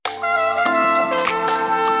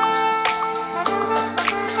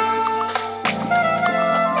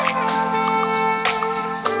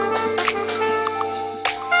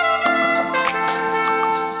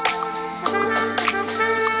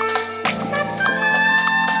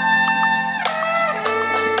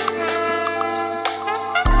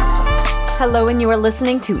Hello, and you are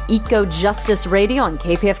listening to Eco Justice Radio on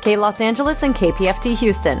KPFK Los Angeles and KPFT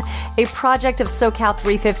Houston, a project of SoCal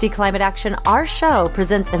 350 Climate Action. Our show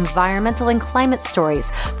presents environmental and climate stories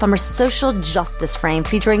from a social justice frame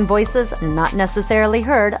featuring voices not necessarily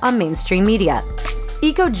heard on mainstream media.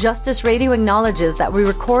 Eco Justice Radio acknowledges that we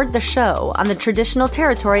record the show on the traditional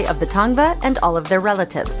territory of the Tongva and all of their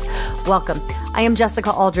relatives. Welcome. I am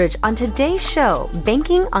Jessica Aldridge. On today's show,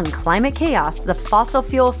 Banking on Climate Chaos, the Fossil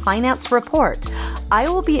Fuel Finance Report, I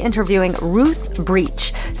will be interviewing Ruth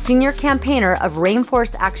Breach, Senior Campaigner of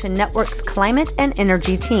Rainforest Action Network's Climate and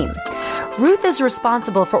Energy team. Ruth is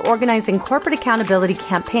responsible for organizing corporate accountability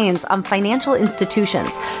campaigns on financial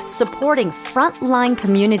institutions, supporting frontline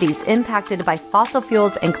communities impacted by fossil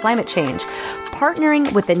fuels and climate change,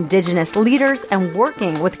 partnering with indigenous leaders, and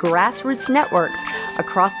working with grassroots networks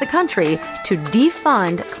across the country to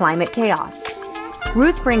defund climate chaos.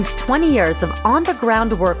 Ruth brings 20 years of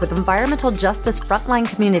on-the-ground work with environmental justice frontline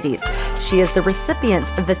communities. She is the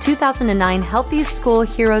recipient of the 2009 Healthy School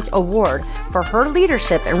Heroes Award for her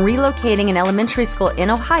leadership in relocating an elementary school in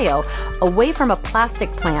Ohio away from a plastic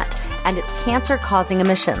plant and its cancer-causing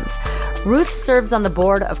emissions. Ruth serves on the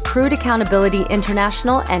board of Crude Accountability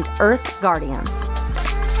International and Earth Guardians.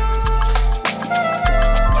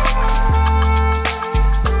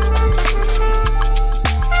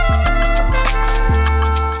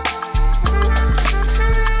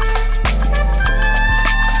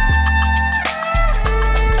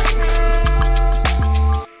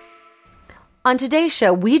 On today's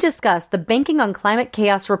show, we discuss the Banking on Climate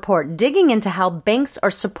Chaos report, digging into how banks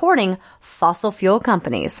are supporting fossil fuel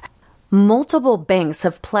companies. Multiple banks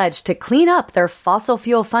have pledged to clean up their fossil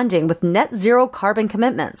fuel funding with net zero carbon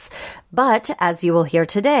commitments. But, as you will hear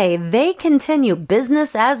today, they continue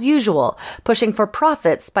business as usual, pushing for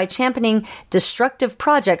profits by championing destructive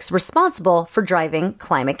projects responsible for driving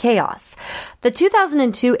climate chaos. The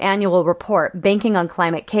 2002 annual report, Banking on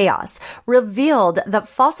Climate Chaos, revealed that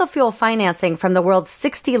fossil fuel financing from the world's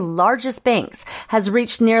 60 largest banks has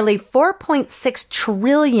reached nearly $4.6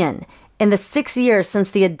 trillion in the 6 years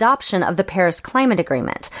since the adoption of the Paris Climate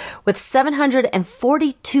Agreement, with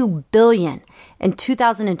 $742 billion in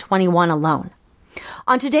 2021 alone.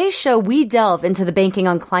 On today's show, we delve into the Banking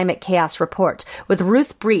on Climate Chaos report with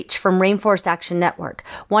Ruth Breach from Rainforest Action Network,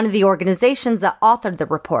 one of the organizations that authored the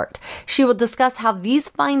report. She will discuss how these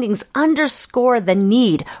findings underscore the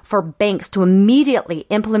need for banks to immediately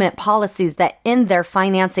implement policies that end their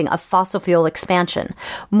financing of fossil fuel expansion.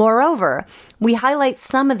 Moreover, we highlight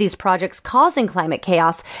some of these projects causing climate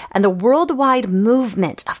chaos and the worldwide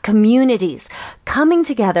movement of communities coming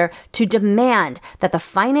together to demand that the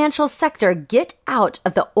financial sector get out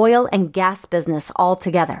of the oil and gas business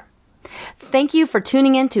altogether. Thank you for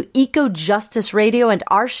tuning in to Eco Justice Radio and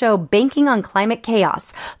our show, Banking on Climate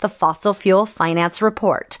Chaos, the Fossil Fuel Finance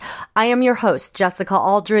Report. I am your host, Jessica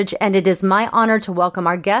Aldridge, and it is my honor to welcome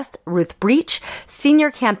our guest, Ruth Breach, Senior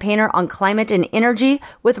Campaigner on Climate and Energy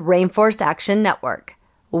with Rainforest Action Network.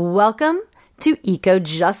 Welcome to Eco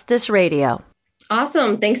Justice Radio.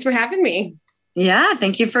 Awesome. Thanks for having me. Yeah,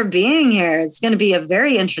 thank you for being here. It's going to be a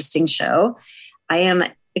very interesting show. I am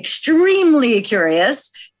extremely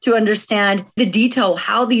curious to understand the detail,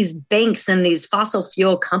 how these banks and these fossil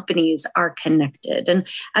fuel companies are connected. And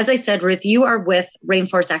as I said, Ruth, you are with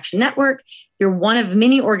Rainforest Action Network. You're one of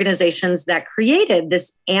many organizations that created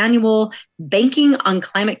this annual Banking on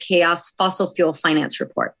Climate Chaos Fossil Fuel Finance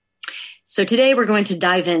Report. So today we're going to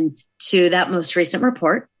dive into that most recent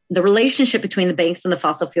report, the relationship between the banks and the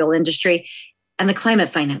fossil fuel industry and the climate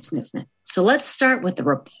finance movement. So let's start with the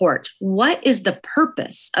report. What is the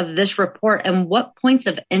purpose of this report and what points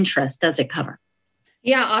of interest does it cover?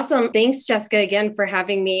 Yeah, awesome. Thanks, Jessica, again, for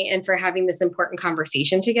having me and for having this important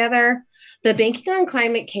conversation together. The Banking on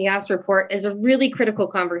Climate Chaos report is a really critical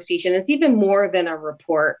conversation. It's even more than a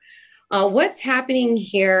report. What's happening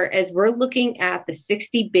here is we're looking at the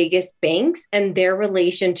 60 biggest banks and their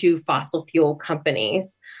relation to fossil fuel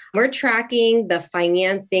companies. We're tracking the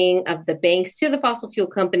financing of the banks to the fossil fuel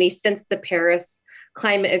companies since the Paris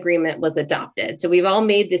Climate Agreement was adopted. So we've all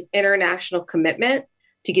made this international commitment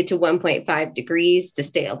to get to 1.5 degrees to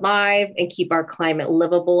stay alive and keep our climate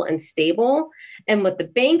livable and stable. And what the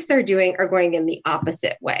banks are doing are going in the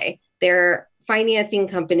opposite way. They're financing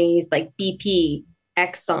companies like BP,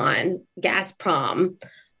 Exxon, Gazprom,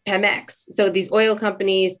 Pemex. So these oil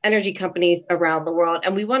companies, energy companies around the world.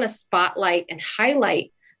 And we want to spotlight and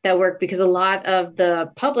highlight that work because a lot of the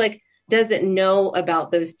public doesn't know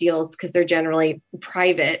about those deals because they're generally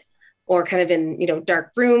private or kind of in,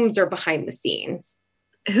 dark rooms or behind the scenes.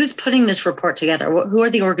 Who's putting this report together? Who are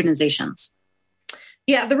the organizations?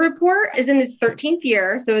 Yeah, the report is in its 13th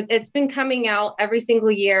year. So it's been coming out every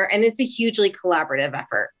single year, and it's a hugely collaborative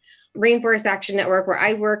effort. Rainforest Action Network, where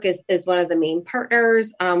I work, is one of the main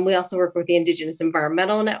partners. We also work with the Indigenous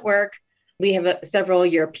Environmental Network. We have several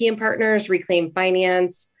European partners, Reclaim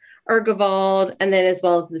Finance, Ergewald, and then as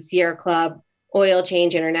well as the Sierra Club, Oil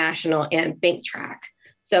Change International, and BankTrack.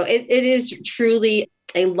 So it is truly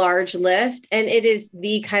a large lift, and it is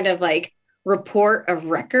the kind of like report of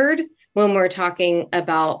record when we're talking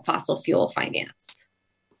about fossil fuel finance.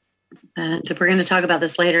 We're going to talk about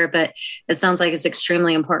this later, but it sounds like it's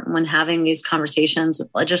extremely important when having these conversations with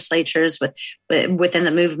legislatures, within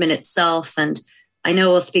the movement itself. And I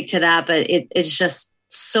know we'll speak to that, but it's just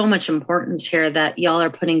so much importance here that y'all are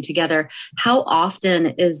putting together. How often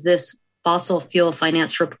is this fossil fuel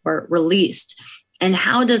finance report released? And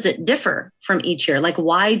how does it differ from each year? Like,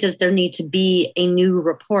 why does there need to be a new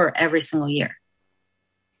report every single year?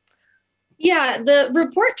 Yeah, the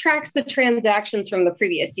report tracks the transactions from the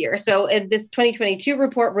previous year. So in this 2022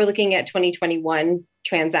 report, we're looking at 2021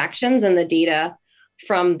 transactions and the data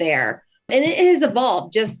from there. And it has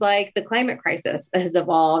evolved, just like the climate crisis has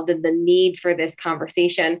evolved and the need for this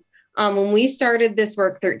conversation. When we started this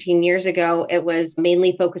work 13 years ago, it was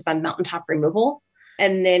mainly focused on mountaintop removal.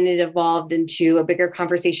 And then it evolved into a bigger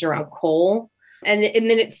conversation around coal. And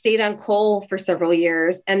then it stayed on coal for several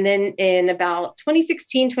years. And then in about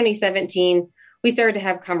 2016, 2017, we started to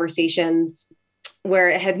have conversations where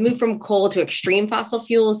it had moved from coal to extreme fossil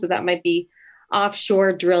fuels. So that might be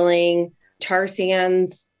offshore drilling, tar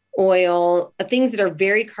sands, oil, things that are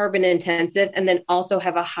very carbon intensive, and then also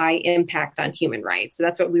have a high impact on human rights. So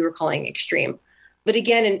that's what we were calling extreme. But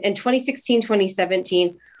again, in 2016,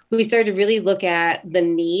 2017, we started to really look at the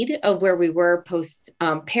need of where we were post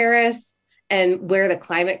Paris, and where the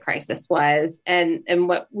climate crisis was. And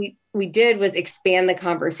what we did was expand the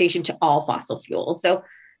conversation to all fossil fuels. So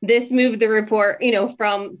this moved the report,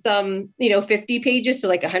 from some, 50 pages to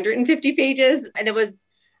like 150 pages. And it was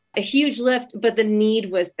a huge lift, but the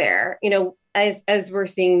need was there. As we're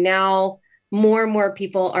seeing now, more and more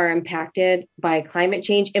people are impacted by climate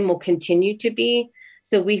change and will continue to be.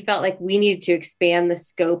 So we felt like we needed to expand the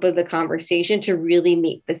scope of the conversation to really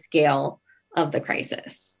meet the scale of the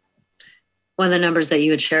crisis. One of the numbers that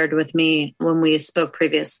you had shared with me when we spoke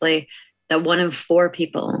previously, that 1 in 4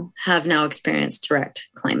 people have now experienced direct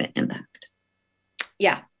climate impact.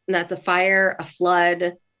 Yeah. And that's a fire, a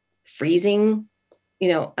flood, freezing,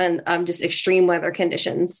 and just extreme weather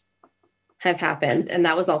conditions have happened. And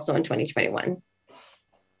that was also in 2021.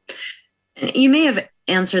 You may have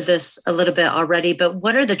answered this a little bit already, but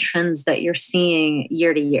what are the trends that you're seeing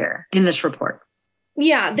year to year in this report?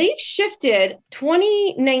 Yeah, they've shifted.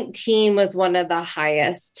 2019 was one of the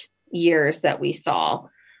highest years that we saw,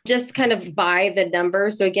 just kind of by the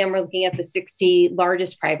numbers. So again, we're looking at the 60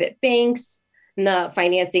 largest private banks and the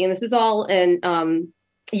financing, and this is all in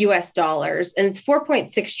US dollars. And it's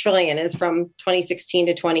 4.6 trillion is from 2016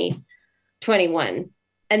 to 2021.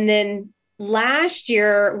 And then last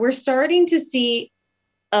year, we're starting to see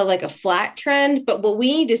a flat trend, but what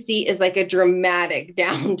we need to see is like a dramatic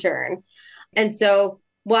downturn. And so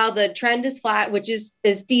while the trend is flat, which is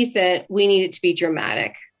decent, we need it to be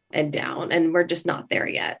dramatic and down, and we're just not there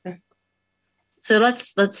yet. So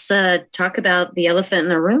let's talk about the elephant in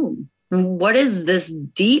the room. What is this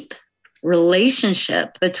deep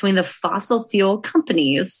relationship between the fossil fuel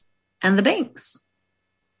companies and the banks?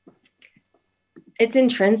 It's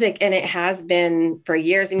intrinsic, and it has been for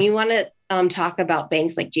years. And you want to talk about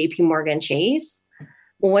banks like JP Morgan Chase,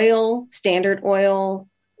 oil, Standard Oil,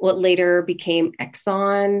 what later became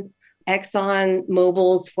Exxon. Exxon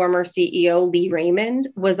Mobil's former CEO, Lee Raymond,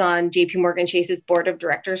 was on JP Morgan Chase's board of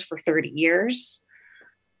directors for 30 years.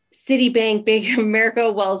 Citibank, Bank of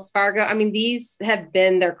America, Wells Fargo. I mean, these have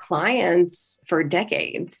been their clients for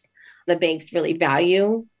decades. The banks really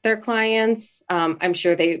value their clients. I'm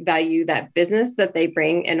sure they value that business that they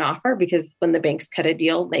bring and offer, because when the banks cut a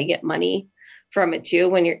deal, they get money from it too.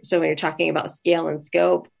 When you're talking about scale and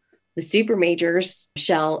scope, the super majors,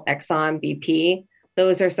 Shell, Exxon, BP,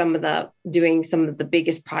 those are doing some of the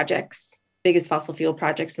biggest fossil fuel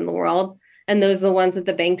projects in the world. And those are the ones that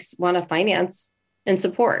the banks want to finance and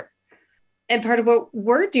support. And part of what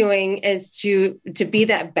we're doing is to be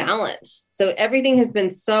that balance. So everything has been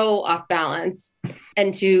so off balance,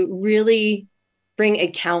 and to really bring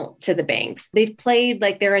account to the banks. They've played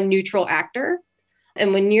like they're a neutral actor.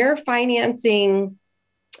 And when you're financing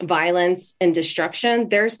violence and destruction,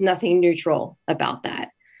 there's nothing neutral about that.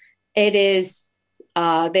 It is,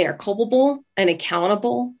 they are culpable and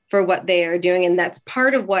accountable for what they are doing. And that's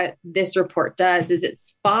part of what this report does, is it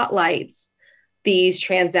spotlights these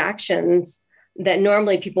transactions that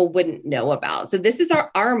normally people wouldn't know about. So this is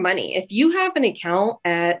our money. If you have an account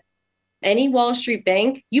at any Wall Street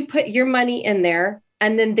bank, you put your money in there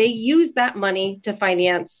and then they use that money to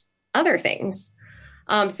finance other things.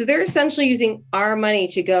 So they're essentially using our money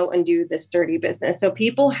to go and do this dirty business. So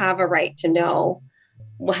people have a right to know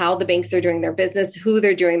how the banks are doing their business, who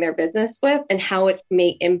they're doing their business with, and how it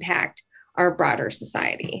may impact our broader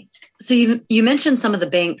society. So you mentioned some of the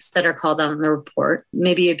banks that are called out in the report.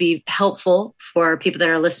 Maybe it'd be helpful for people that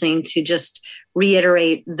are listening to just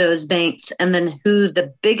reiterate those banks and then who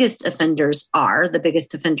the biggest offenders are, the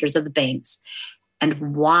biggest offenders of the banks,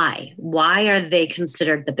 and why. Why are they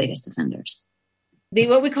considered the biggest offenders?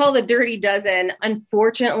 What we call the dirty dozen,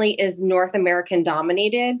 unfortunately, is North American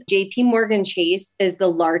dominated. JP Morgan Chase is the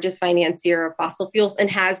largest financier of fossil fuels and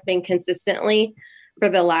has been consistently for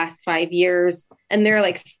the last 5 years. And they're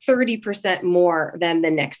like 30% more than the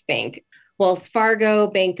next bank. Wells Fargo,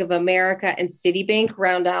 Bank of America, and Citibank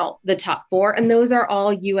round out the top four. And those are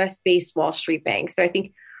all US-based Wall Street banks. So I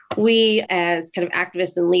think we as kind of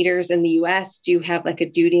activists and leaders in the US do have like a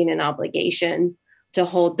duty and an obligation to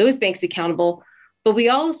hold those banks accountable. But we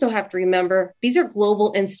also have to remember these are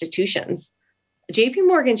global institutions. JP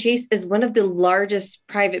Morgan Chase is one of the largest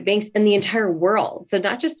private banks in the entire world. So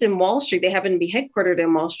not just in Wall Street, they happen to be headquartered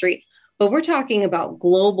in Wall Street, but we're talking about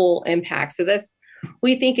global impact. So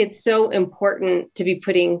we think it's so important to be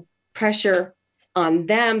putting pressure on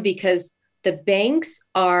them because the banks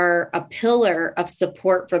are a pillar of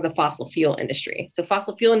support for the fossil fuel industry. So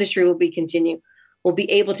fossil fuel industry will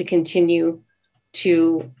be able to continue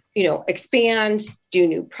to expand, do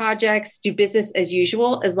new projects, do business as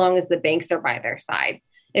usual, as long as the banks are by their side.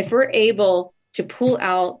 If we're able to pull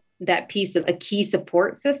out that piece of a key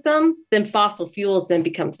support system, then fossil fuels then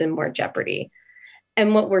becomes in more jeopardy.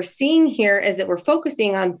 And what we're seeing here is that we're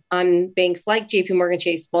focusing on banks like JP Morgan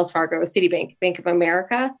Chase, Wells Fargo, Citibank, Bank of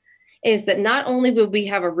America, is that not only would we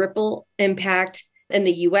have a ripple impact in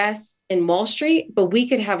the US and Wall Street, but we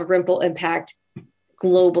could have a ripple impact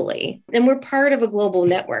globally. And we're part of a global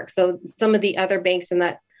network. So some of the other banks in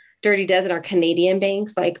that dirty dozen are Canadian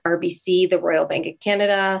banks like RBC, the Royal Bank of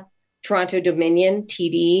Canada, Toronto Dominion,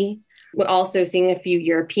 TD. We're also seeing a few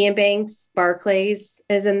European banks. Barclays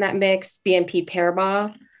is in that mix, BNP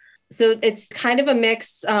Paribas. So it's kind of a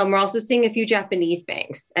mix. We're also seeing a few Japanese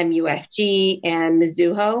banks, MUFG and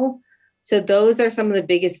Mizuho. So those are some of the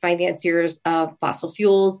biggest financiers of fossil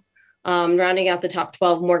fuels. Rounding out the top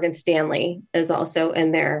 12, Morgan Stanley is also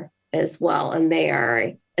in there as well. And they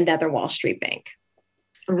are another Wall Street bank.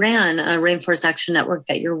 RAN, a Rainforest Action Network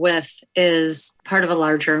that you're with, is part of a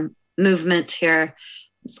larger movement here.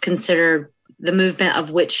 It's considered the movement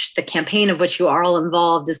of which the campaign of which you are all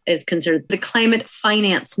involved is considered the climate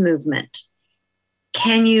finance movement.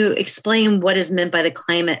 Can you explain what is meant by the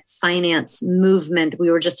climate finance movement? We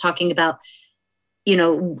were just talking about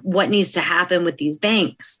what needs to happen with these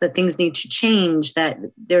banks, that things need to change, that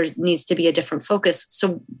there needs to be a different focus.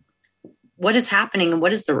 So what is happening and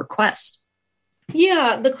what is the request?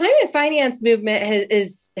 Yeah, the climate finance movement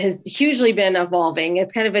has hugely been evolving.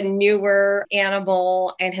 It's kind of a newer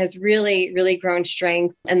animal and has really, really grown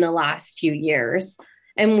strength in the last few years.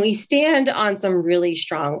 And we stand on some really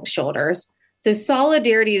strong shoulders. So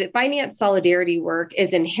the finance solidarity work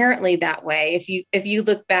is inherently that way. If you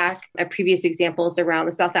look back at previous examples around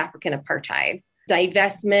the South African apartheid,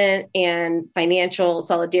 divestment and financial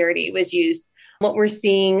solidarity was used. What we're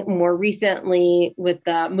seeing more recently with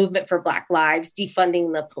the movement for Black Lives,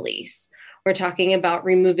 defunding the police. We're talking about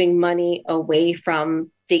removing money away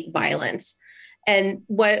from state violence. And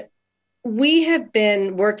what we have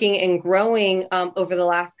been working and growing over the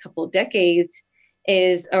last couple of decades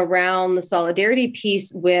is around the solidarity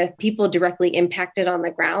piece with people directly impacted on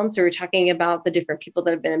the ground. So we're talking about the different people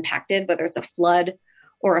that have been impacted, whether it's a flood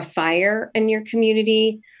or a fire in your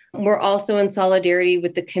community. We're also in solidarity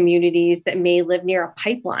with the communities that may live near a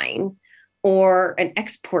pipeline or an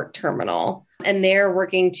export terminal, and they're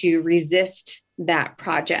working to resist that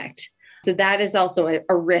project. So that is also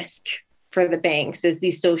a risk for the banks, is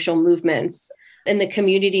these social movements. In the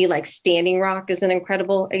community, like Standing Rock is an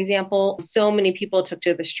incredible example. So many people took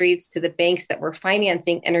to the streets to the banks that were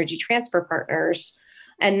financing Energy Transfer Partners.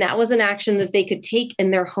 And that was an action that they could take in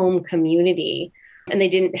their home community. And they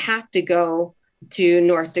didn't have to go to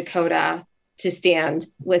North Dakota to stand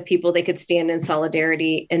with people. They could stand in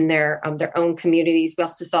solidarity in their own communities. We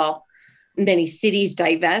also saw many cities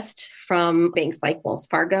divest from banks like Wells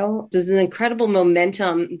Fargo. There's an incredible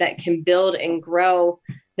momentum that can build and grow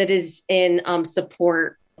that is in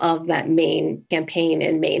support of that main campaign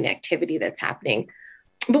and main activity that's happening.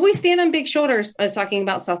 But we stand on big shoulders. I was talking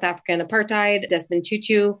about South African apartheid, Desmond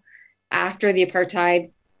Tutu. after the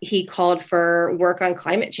apartheid, he called for work on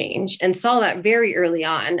climate change and saw that very early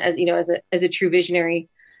on, as you know, as a true visionary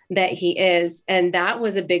that he is. And that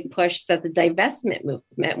was a big push that the divestment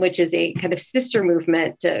movement, which is a kind of sister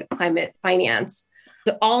movement to climate finance.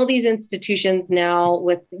 So all these institutions now,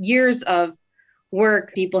 with years of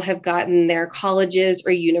work, people have gotten their colleges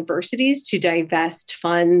or universities to divest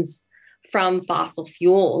funds from fossil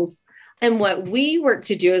fuels. And what we work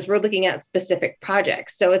to do is we're looking at specific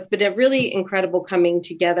projects. So it's been a really incredible coming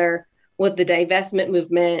together with the divestment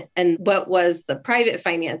movement and what was the private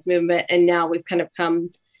finance movement. And now we've kind of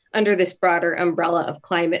come under this broader umbrella of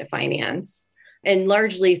climate finance, and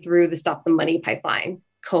largely through the Stop the Money Pipeline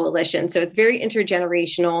coalition. So it's very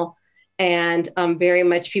intergenerational and very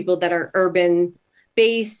much people that are urban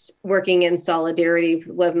based, working in solidarity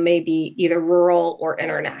with maybe either rural or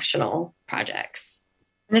international projects.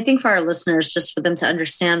 And I think for our listeners, just for them to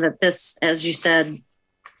understand that this, as you said,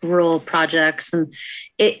 rural projects, and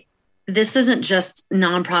this isn't just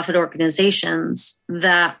nonprofit organizations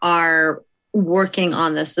that are working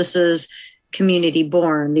on this. This is community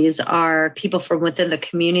born. These are people from within the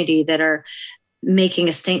community that are making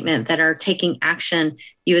a statement, that are taking action.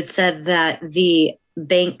 You had said that the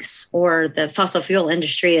banks or the fossil fuel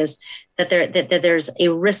industry is that there's a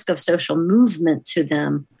risk of social movement to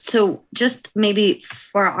them. So just maybe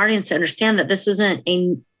for our audience to understand that this isn't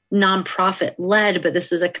a nonprofit led, but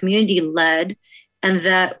this is a community led, and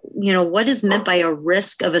that, you know, what is meant by a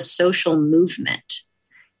risk of a social movement?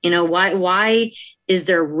 You know, why is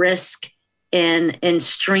there risk and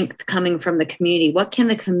strength coming from the community? What can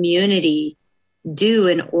the community do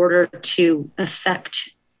in order to affect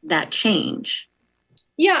that change?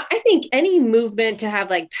 Yeah, I think any movement to have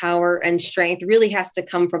like power and strength really has to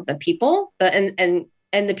come from the people and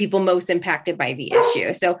the people most impacted by the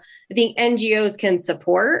issue. So I think NGOs can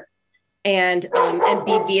support and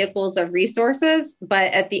be vehicles of resources,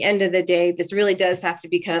 but at the end of the day, this really does have to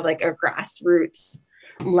be kind of like a grassroots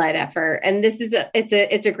led effort. And this is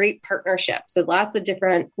it's a great partnership. So lots of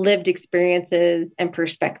different lived experiences and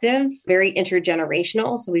perspectives, very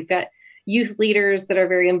intergenerational. So we've got youth leaders that are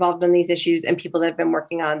very involved in these issues and people that have been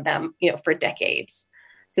working on them, you know, for decades.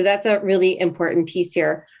 So that's a really important piece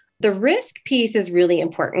here. The risk piece is really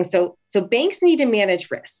important. So banks need to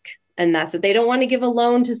manage risk, and that's what they don't want to give a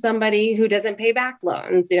loan to somebody who doesn't pay back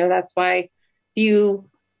loans. You know, that's why you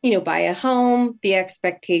buy a home, the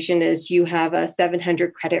expectation is you have a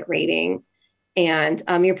 700 credit rating and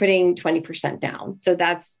you're putting 20% down. So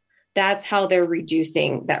that's how they're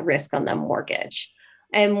reducing that risk on the mortgage.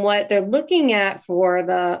 And what they're looking at for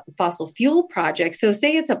the fossil fuel project, so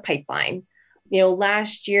say it's a pipeline. You know,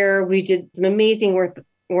 last year we did some amazing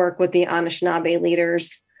work with the Anishinaabe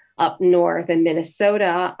leaders up north in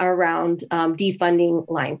Minnesota around defunding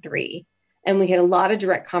Line 3. And we had a lot of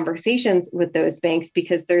direct conversations with those banks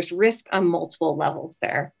because there's risk on multiple levels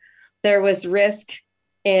there. There was risk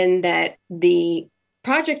in that the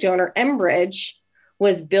project owner, Enbridge,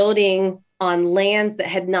 was building on lands that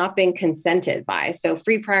had not been consented by. So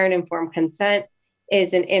free, prior, and informed consent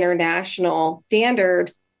is an international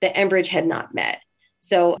standard that Enbridge had not met.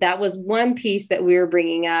 So that was one piece that we were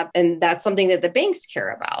bringing up, and that's something that the banks care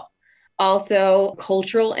about. Also,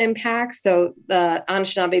 cultural impacts. So the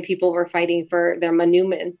Anishinaabe people were fighting for their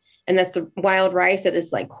manumin, and that's the wild rice that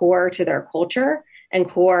is like core to their culture and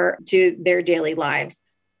core to their daily lives.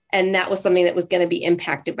 And that was something that was going to be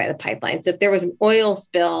impacted by the pipeline. So if there was an oil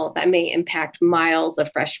spill, that may impact miles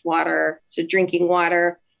of fresh water, so drinking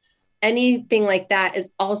water, anything like that is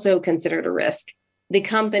also considered a risk. The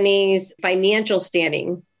company's financial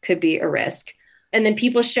standing could be a risk. And then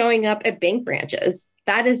people showing up at bank branches,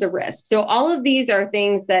 that is a risk. So all of these are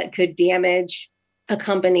things that could damage a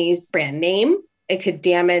company's brand name. It could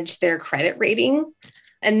damage their credit rating.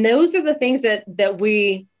 And those are the things that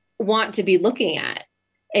we want to be looking at,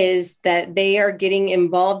 is that they are getting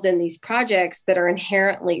involved in these projects that are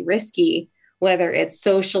inherently risky, whether it's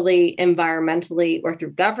socially, environmentally, or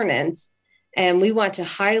through governance. And we want to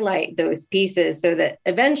highlight those pieces so that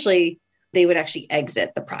eventually they would actually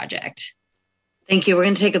exit the project. Thank you. We're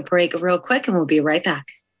going to take a break real quick and we'll be right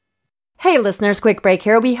back. Hey listeners, quick break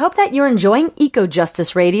here. We hope that you're enjoying Eco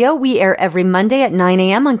Justice Radio. We air every Monday at 9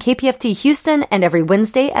 a.m. on KPFT Houston and every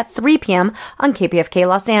Wednesday at 3 p.m. on KPFK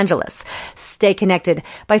Los Angeles. Stay connected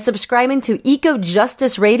by subscribing to Eco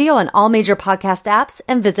Justice Radio on all major podcast apps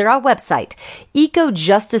and visit our website,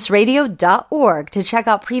 ecojusticeradio.org, to check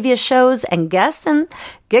out previous shows and guests and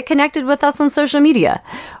get connected with us on social media.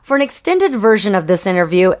 For an extended version of this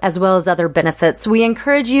interview, as well as other benefits, we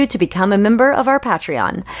encourage you to become a member of our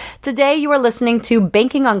Patreon. Today, you are listening to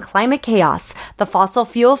Banking on Climate Chaos, the Fossil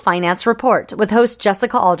Fuel Finance Report, with host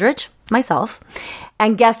Jessica Aldrich, myself,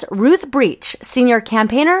 and guest Ruth Breach, Senior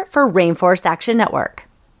Campaigner for Rainforest Action Network.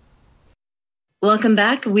 Welcome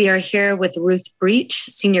back. We are here with Ruth Breach,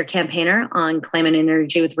 Senior Campaigner on Climate and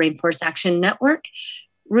Energy with Rainforest Action Network.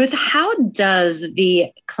 Ruth, how does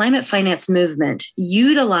the climate finance movement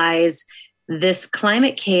utilize this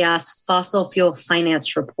climate chaos fossil fuel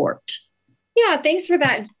finance report? Yeah, thanks for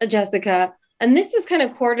that, Jessica. And this is kind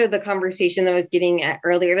of core to the conversation that I was getting at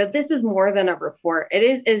earlier, that this is more than a report.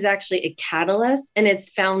 It is actually a catalyst, and it's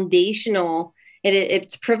foundational.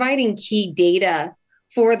 It's providing key data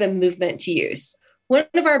for the movement to use. One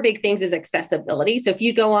of our big things is accessibility. So if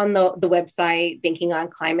you go on the website,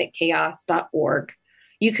 bankingonclimatechaos.org,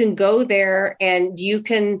 you can go there and you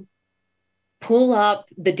can pull up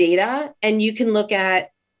the data and you can look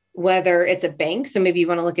at whether it's a bank. So maybe you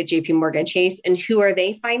want to look at JP Morgan Chase and who are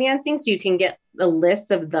they financing? So you can get the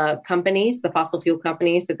list of the companies, the fossil fuel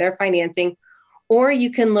companies that they're financing, or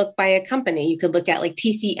you can look by a company. You could look at like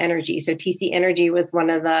TC Energy. So TC Energy was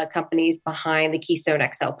one of the companies behind the Keystone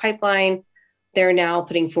XL pipeline. They're now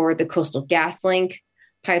putting forward the Coastal GasLink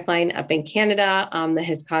pipeline up in Canada that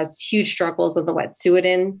has caused huge struggles in the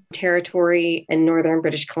Wet'suwet'en territory in northern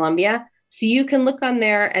British Columbia. So you can look on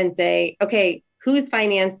there and say, okay, who's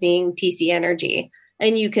financing TC Energy?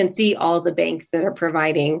 And you can see all the banks that are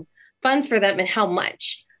providing funds for them and how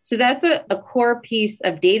much. So that's a core piece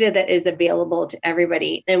of data that is available to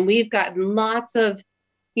everybody. And we've gotten lots of,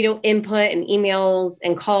 input and emails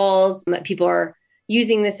and calls that people are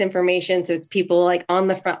using this information. So it's people like on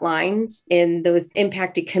the front lines in those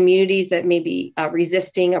impacted communities that may be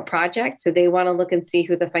resisting a project. So they want to look and see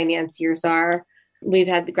who the financiers are. We've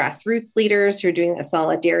had the grassroots leaders who are doing the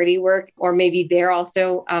solidarity work, or maybe they're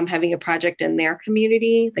also having a project in their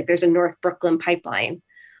community. Like there's a North Brooklyn pipeline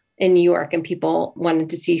in New York, and people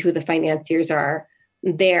wanted to see who the financiers are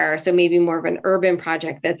there. So maybe more of an urban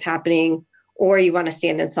project that's happening, or you want to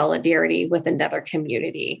stand in solidarity with another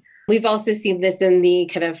community. We've also seen this in the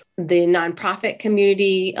kind of the nonprofit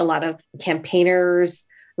community. A lot of campaigners,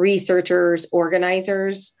 researchers,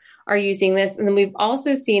 organizers are using this. And then we've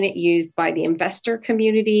also seen it used by the investor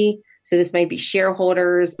community. So this might be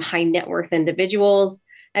shareholders, high net worth individuals,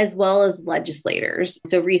 as well as legislators.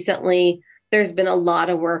 So recently, there's been a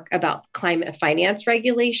lot of work about climate finance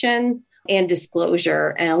regulation and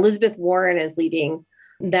disclosure. And Elizabeth Warren is leading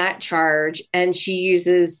that charge. And she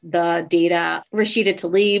uses the data. Rashida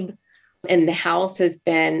Tlaib in the House has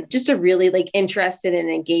been just a really interested and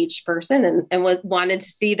engaged person and wanted to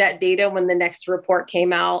see that data when the next report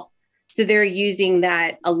came out. So they're using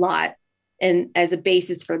that a lot and as a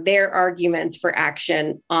basis for their arguments for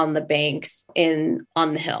action on the banks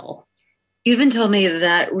on the Hill. You even told me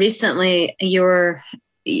that recently your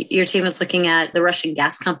team was looking at the Russian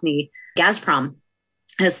gas company, Gazprom,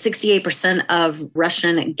 has 68% of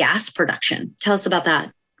Russian gas production. Tell us about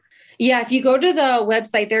that. Yeah, if you go to the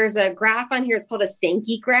website, there's a graph on here. It's called a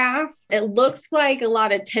Sankey graph. It looks like a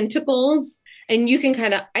lot of tentacles, and you can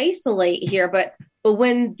kind of isolate here. But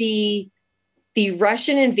when the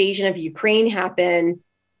Russian invasion of Ukraine happened,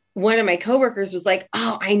 one of my coworkers was like,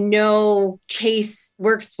 "Oh, I know Chase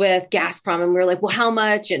works with Gazprom," and we were like, "Well, how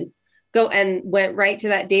much?" And went right to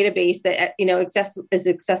that database that is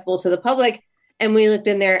accessible to the public. And we looked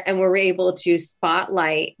in there and we were able to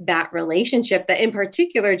spotlight that relationship that in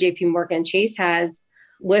particular JP Morgan Chase has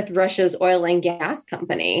with Russia's oil and gas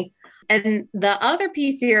company. And the other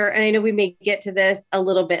piece here, and I know we may get to this a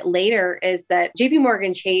little bit later, is that JP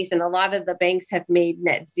Morgan Chase and a lot of the banks have made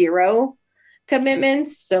net zero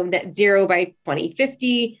commitments. So net zero by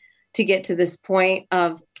 2050 to get to this point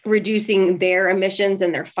of reducing their emissions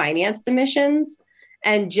and their financed emissions.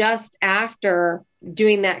 And just after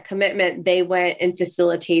doing that commitment, they went and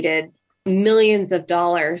facilitated millions of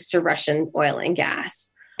dollars to Russian oil and gas.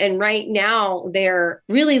 And right now, they're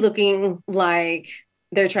really looking like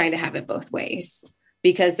they're trying to have it both ways,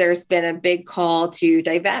 because there's been a big call to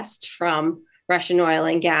divest from Russian oil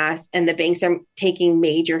and gas, and the banks are taking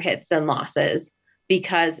major hits and losses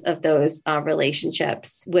because of those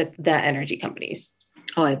relationships with the energy companies.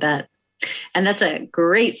 Oh, I bet. And that's a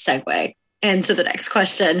great segue into the next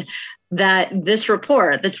question, that this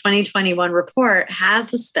report, the 2021 report,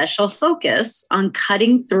 has a special focus on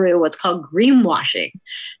cutting through what's called greenwashing,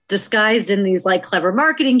 disguised in these clever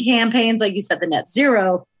marketing campaigns, like you said, the net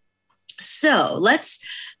zero. So let's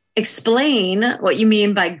explain what you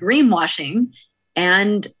mean by greenwashing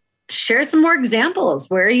and Share some more examples.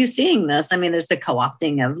 Where are you seeing this? I mean, there's the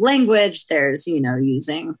co-opting of language. There's,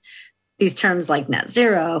 using these terms like net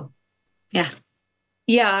zero. Yeah.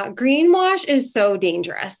 Yeah. Greenwash is so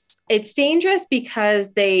dangerous. It's dangerous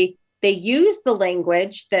because they use the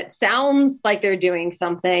language that sounds like they're doing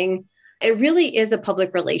something. It really is a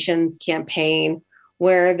public relations campaign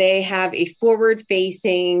where they have a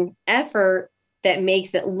forward-facing effort that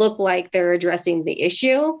makes it look like they're addressing the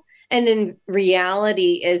issue. And in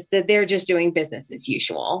reality is that they're just doing business as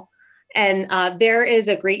usual. And there is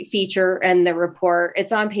a great feature in the report.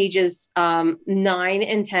 It's on pages 9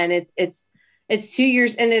 and 10. It's 2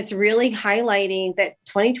 years, and it's really highlighting that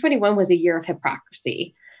 2021 was a year of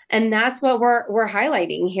hypocrisy. And that's what we're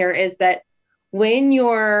highlighting here is that when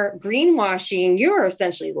you're greenwashing, you're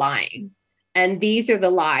essentially lying. And these are the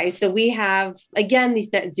lies. So we have, again,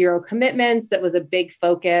 these net zero commitments. That was a big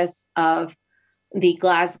focus of the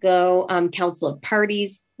Glasgow Council of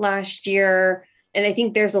Parties last year. And I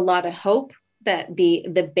think there's a lot of hope that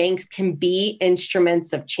the banks can be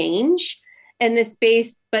instruments of change in this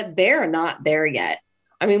space, but they're not there yet.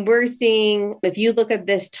 I mean, we're seeing, if you look at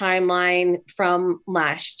this timeline from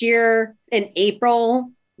last year, in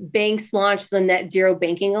April, banks launched the Net Zero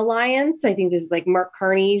Banking Alliance. I think this is like Mark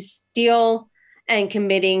Carney's deal, and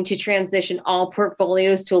committing to transition all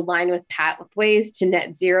portfolios to align with pathways to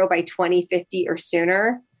net zero by 2050 or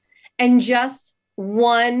sooner. And just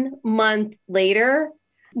 1 month later,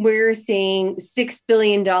 we're seeing $6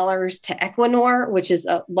 billion to Equinor, which is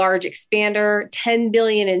a large expander, $10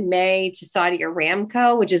 billion in May to Saudi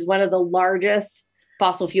Aramco, which is one of the largest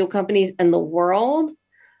fossil fuel companies in the world.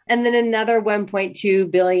 And then another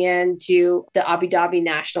 $1.2 billion to the Abu Dhabi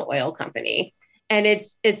National Oil Company. And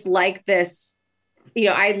it's like this,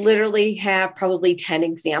 I literally have probably 10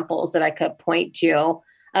 examples that I could point to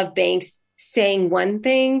of banks saying one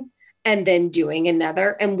thing and then doing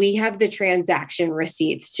another. And we have the transaction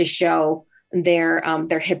receipts to show their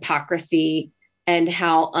hypocrisy and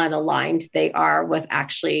how unaligned they are with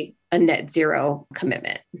actually a net zero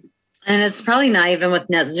commitment. And it's probably not even with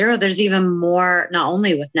net zero. There's even more, not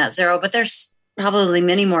only with net zero, but there's probably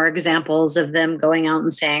many more examples of them going out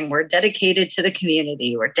and saying, we're dedicated to the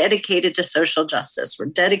community. We're dedicated to social justice. We're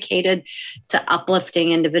dedicated to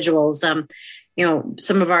uplifting individuals.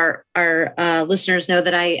 Some of our listeners know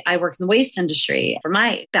that I work in the waste industry. For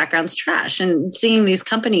my background's trash, and seeing these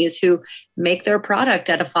companies who make their product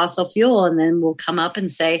out of fossil fuel and then will come up and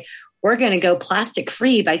say, we're going to go plastic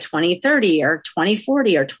free by 2030 or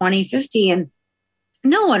 2040 or 2050. And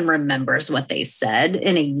no one remembers what they said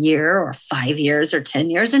in a year or 5 years or 10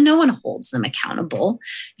 years, and no one holds them accountable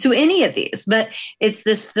to any of these. But it's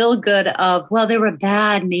this feel good of, well, they were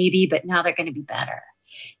bad maybe, but now they're going to be better.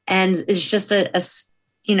 And it's just a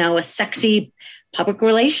sexy public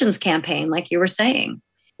relations campaign, like you were saying.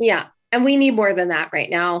 Yeah. And we need more than that right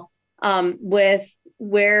now. With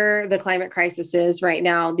where the climate crisis is right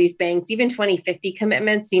now, these banks, even 2050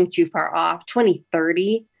 commitments seem too far off.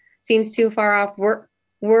 2030 seems too far off.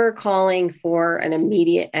 We're calling for an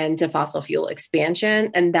immediate end to fossil fuel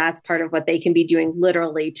expansion. And that's part of what they can be doing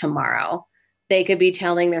literally tomorrow. They could be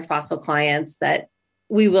telling their fossil clients that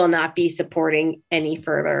we will not be supporting any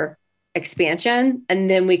further expansion. And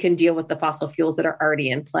then we can deal with the fossil fuels that are already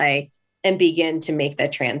in play and begin to make the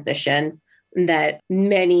transition that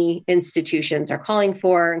many institutions are calling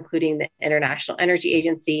for, including the International Energy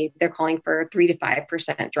Agency. They're calling for a 3 to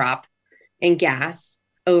 5% drop in gas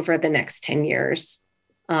over the next 10 years.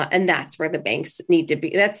 And that's where the banks need to be.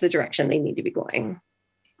 That's the direction they need to be going.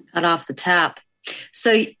 Cut off the tap.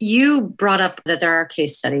 So you brought up that there are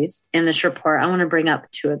case studies in this report. I want to bring up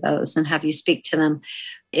 2 of those and have you speak to them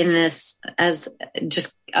in this.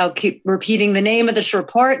 I'll keep repeating the name of this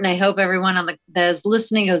report, and I hope everyone that is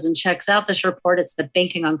listening goes and checks out this report. It's the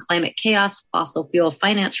Banking on Climate Chaos Fossil Fuel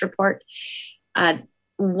Finance Report.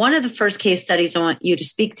 One of the first case studies I want you to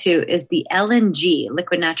speak to is the LNG,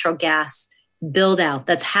 liquid natural gas build out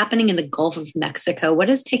that's happening in the Gulf of Mexico. What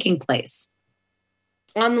is taking place?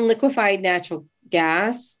 On the liquefied natural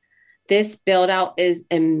gas, this build out is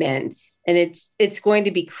immense, and it's going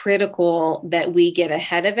to be critical that we get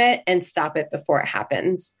ahead of it and stop it before it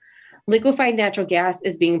happens. Liquefied natural gas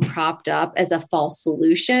is being propped up as a false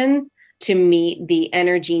solution to meet the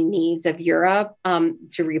energy needs of Europe,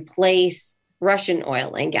 to replace Russian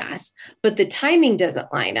oil and gas, but the timing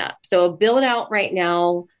doesn't line up. So a build out right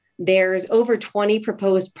now, there's over 20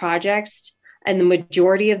 proposed projects, and the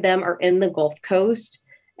majority of them are in the Gulf Coast.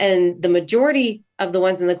 And the majority of the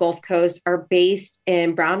ones in the Gulf Coast are based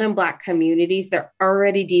in brown and Black communities. They're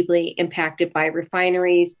already deeply impacted by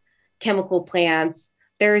refineries, chemical plants.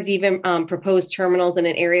 There's even proposed terminals in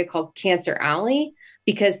an area called Cancer Alley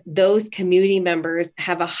because those community members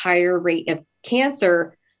have a higher rate of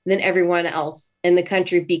cancer than everyone else in the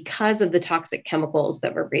country because of the toxic chemicals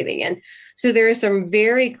that we're breathing in. So there is some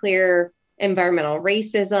very clear environmental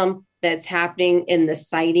racism that's happening in the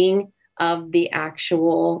siting of the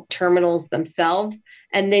actual terminals themselves.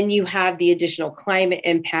 And then you have the additional climate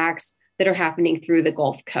impacts that are happening through the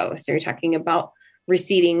Gulf Coast. So you're talking about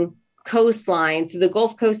receding coastline. So the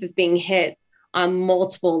Gulf Coast is being hit on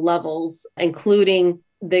multiple levels, including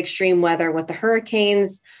the extreme weather with the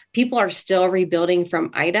hurricanes. People are still rebuilding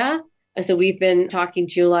from Ida. So we've been talking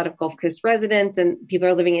to a lot of Gulf Coast residents, and people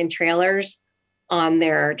are living in trailers on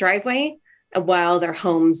their driveway while their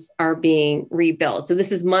homes are being rebuilt. So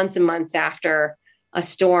this is months and months after a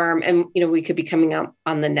storm, and we could be coming up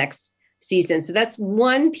on the next season. So that's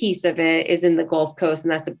one piece of it, is in the Gulf Coast,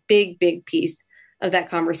 and that's a big, big piece of that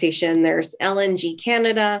conversation. There's LNG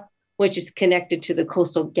Canada, which is connected to the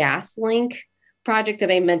Coastal GasLink project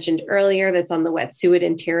that I mentioned earlier, that's on the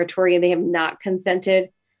Wet'suwet'en territory, and they have not consented.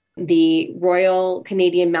 The Royal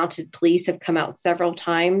Canadian Mounted Police have come out several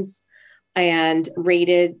times and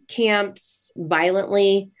raided camps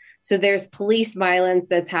violently. So there's police violence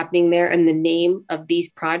that's happening there in the name of these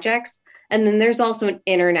projects. And then there's also an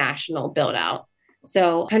international build out.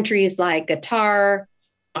 So countries like Qatar,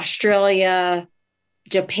 Australia,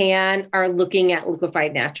 Japan are looking at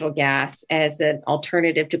liquefied natural gas as an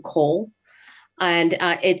alternative to coal. And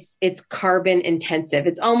it's carbon intensive.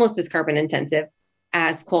 It's almost as carbon intensive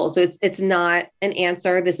as coal. So it's not an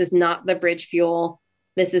answer. This is not the bridge fuel.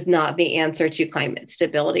 This is not the answer to climate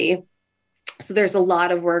stability. So there's a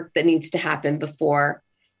lot of work that needs to happen before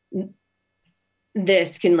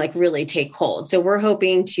this can really take hold. So we're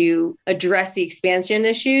hoping to address the expansion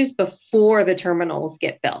issues before the terminals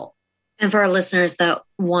get built. And for our listeners that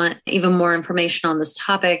want even more information on this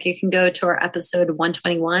topic, you can go to our episode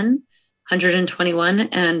 121,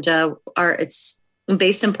 and it's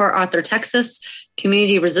based in Port Arthur, Texas,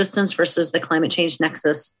 Community Resistance versus the Climate Change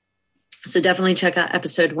Nexus. So definitely check out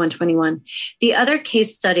episode 121. The other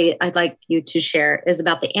case study I'd like you to share is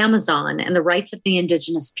about the Amazon and the rights of the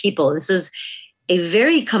indigenous people. This is a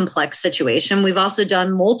very complex situation. We've also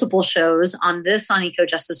done multiple shows on this on Eco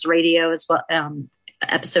Justice Radio as well.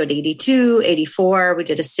 Episode 82, 84, we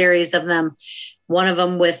did a series of them. One of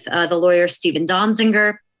them with the lawyer Stephen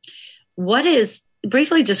Donziger.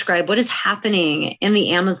 Briefly describe what is happening in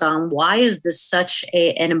the Amazon. Why is this such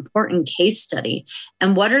an important case study?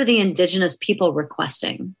 And what are the indigenous people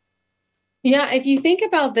requesting? Yeah, if you think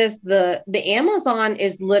about this, the Amazon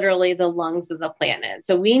is literally the lungs of the planet.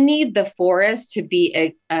 So we need the forest to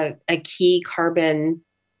be a key carbon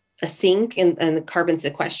sink and the carbon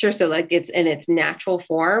sequester. So it's in its natural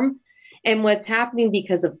form. And what's happening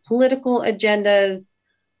because of political agendas,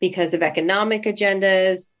 because of economic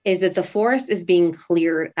agendas, is that the forest is being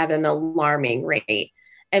cleared at an alarming rate.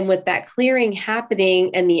 And with that clearing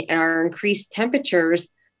happening and our increased temperatures,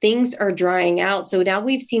 things are drying out. So now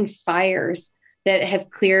we've seen fires that have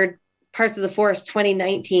cleared parts of the forest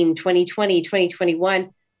 2019, 2020, 2021.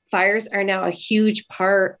 Fires are now a huge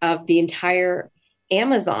part of the entire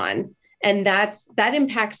Amazon. And that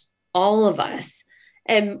impacts all of us.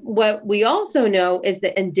 And what we also know is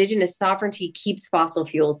that indigenous sovereignty keeps fossil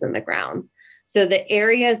fuels in the ground. So the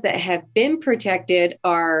areas that have been protected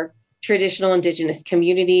are traditional indigenous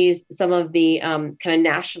communities, some of the kind of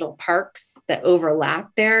national parks that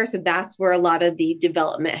overlap there. So that's where a lot of the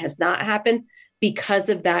development has not happened because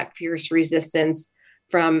of that fierce resistance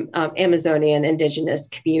from Amazonian indigenous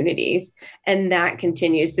communities. And that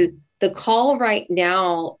continues. So the call right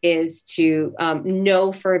now is to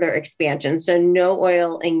no further expansion. So no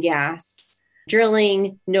oil and gas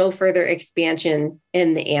drilling, no further expansion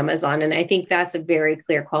in the Amazon. And I think that's a very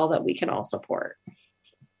clear call that we can all support.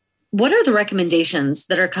 What are the recommendations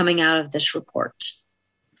that are coming out of this report?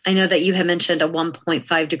 I know that you had mentioned a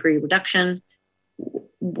 1.5 degree reduction.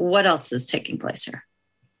 What else is taking place here?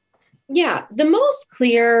 Yeah, the most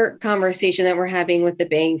clear conversation that we're having with the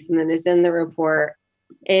banks and that is in the report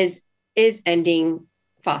is ending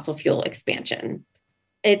fossil fuel expansion.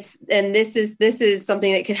 This is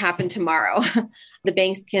something that could happen tomorrow. The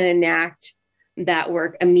banks can enact that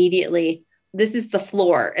work immediately. This is the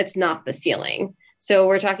floor. It's not the ceiling. So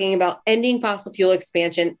we're talking about ending fossil fuel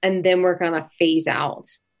expansion, and then we're going to phase out.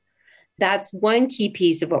 That's one key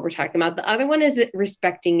piece of what we're talking about. The other one is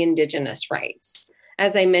respecting indigenous rights.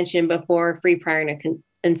 As I mentioned before, free, prior, and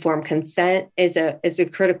informed consent is a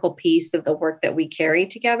critical piece of the work that we carry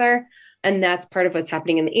together. And that's part of what's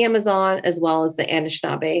happening in the Amazon, as well as the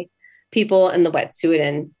Anishinaabe people and the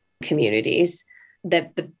Wet'suwet'en communities.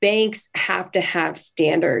 that the banks have to have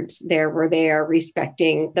standards there where they are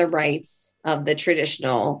respecting the rights of the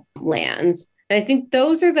traditional lands. And I think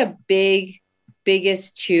those are the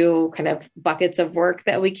biggest two kind of buckets of work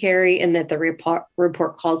that we carry and that the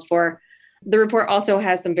report calls for. The report also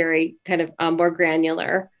has some very kind of more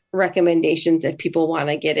granular recommendations if people want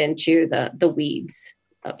to get into the weeds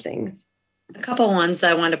of things. A couple of ones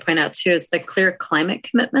that I wanted to point out too is the clear climate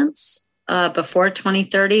commitments before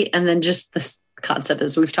 2030, and then just the concept,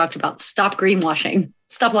 as we've talked about, stop greenwashing,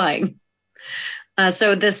 stop lying.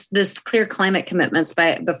 So this clear climate commitments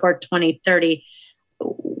before 2030.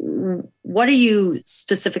 What are you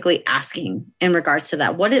specifically asking in regards to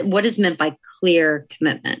that? What is meant by clear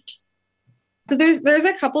commitment? So there's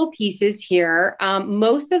a couple pieces here.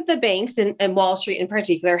 Most of the banks and Wall Street in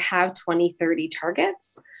particular have 2030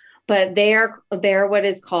 targets, but they're what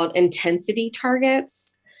is called intensity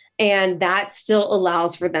targets. And that still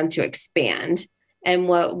allows for them to expand. And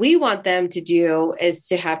what we want them to do is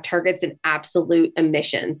to have targets in absolute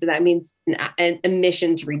emissions. So that means an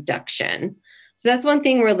emissions reduction. So that's one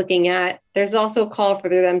thing we're looking at. There's also a call for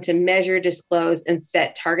them to measure, disclose, and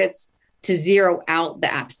set targets to zero out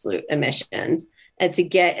the absolute emissions and to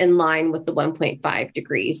get in line with the 1.5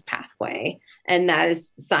 degrees pathway. And that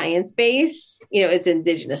is science-based, it's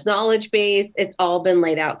indigenous knowledge-based. It's all been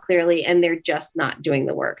laid out clearly, and they're just not doing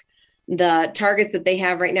the work. The targets that they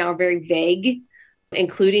have right now are very vague,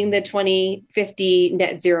 including the 2050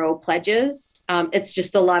 net zero pledges. It's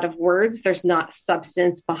just a lot of words. There's not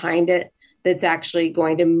substance behind it that's actually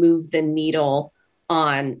going to move the needle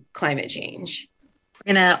on climate change.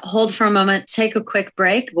 We're going to hold for a moment, take a quick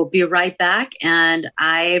break. We'll be right back. And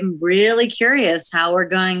I'm really curious how we're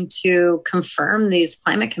going to confirm these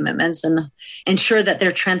climate commitments and ensure that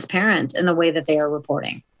they're transparent in the way that they are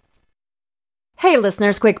reporting. Hey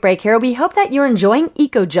listeners, quick break here. We hope that you're enjoying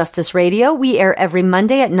Eco Justice Radio. We air every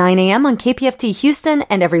Monday at 9 a.m. on KPFT Houston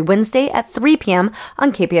and every Wednesday at 3 p.m.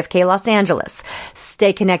 on KPFK Los Angeles.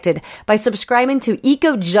 Stay connected by subscribing to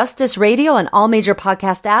Eco Justice Radio on all major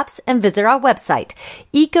podcast apps and visit our website,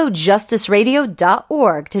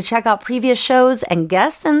 ecojusticeradio.org, to check out previous shows and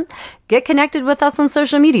guests and get connected with us on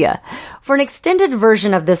social media. For an extended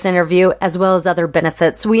version of this interview, as well as other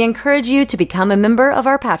benefits, we encourage you to become a member of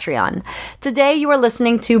our Patreon. Today, you are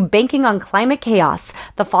listening to Banking on Climate Chaos,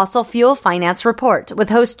 the Fossil Fuel Finance Report, with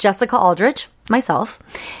host Jessica Aldrich, myself,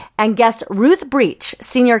 and guest Ruth Breach,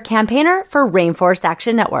 Senior Campaigner for Rainforest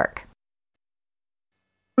Action Network.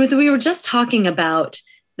 Ruth, we were just talking about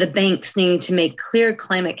the banks needing to make clear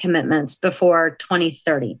climate commitments before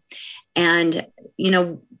 2030. And,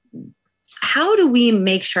 how do we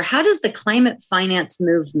make sure, how does the climate finance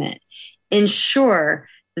movement ensure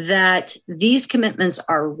that these commitments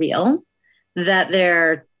are real, that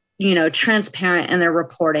they're, transparent in their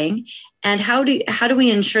reporting? And how do we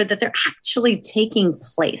ensure that they're actually taking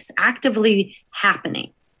place, actively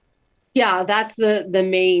happening? Yeah, that's the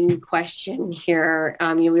main question here.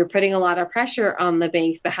 We're putting a lot of pressure on the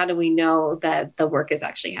banks, but how do we know that the work is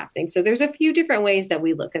actually happening? So there's a few different ways that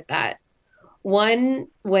we look at that. One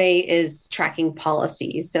way is tracking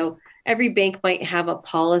policies. So every bank might have a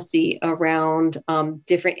policy around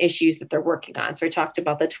different issues that they're working on. So I talked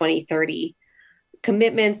about the 2030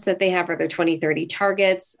 commitments that they have, or their 2030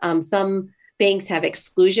 targets. Some banks have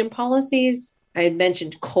exclusion policies. I had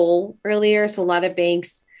mentioned coal earlier. So a lot of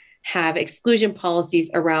banks have exclusion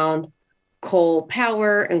policies around coal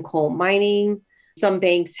power and coal mining. Some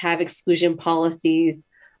banks have exclusion policies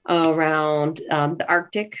around the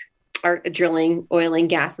Arctic, drilling oil and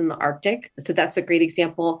gas in the Arctic. So that's a great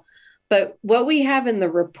example. But what we have in the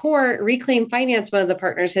report, Reclaim Finance, one of the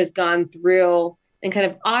partners, has gone through and kind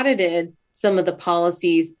of audited some of the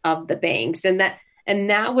policies of the banks. And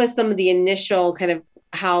that was some of the initial kind of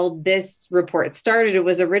how this report started. It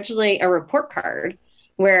was originally a report card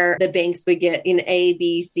where the banks would get in A,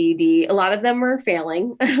 B, C, D. A lot of them were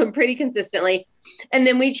failing pretty consistently. And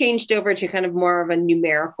then we changed over to kind of more of a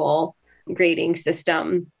numerical grading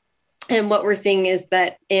system. And what we're seeing is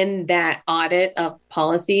that in that audit of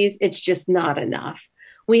policies, it's just not enough.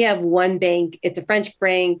 We have one bank, it's a French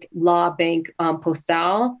bank, La Banque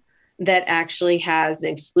Postale, that actually has an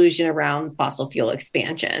exclusion around fossil fuel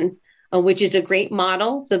expansion, which is a great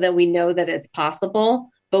model so that we know that it's possible,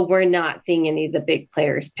 but we're not seeing any of the big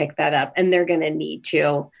players pick that up. And they're going to need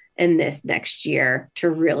to in this next year to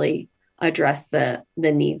really address the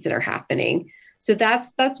needs that are happening. So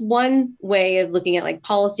that's one way of looking at like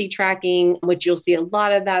policy tracking, which you'll see a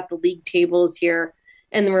lot of that, the league tables here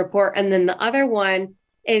in the report. And then the other one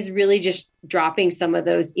is really just dropping some of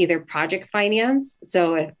those either project finance.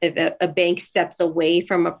 So if a bank steps away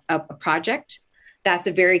from a project, that's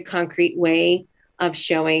a very concrete way of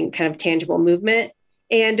showing kind of tangible movement.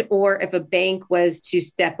 And or if a bank was to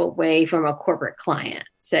step away from a corporate client,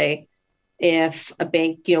 say if a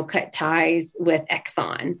bank, cut ties with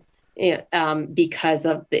Exxon because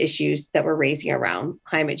of the issues that we're raising around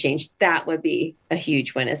climate change, that would be a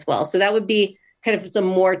huge win as well. So that would be kind of some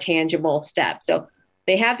more tangible steps. So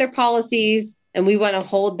they have their policies and we want to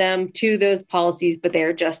hold them to those policies, but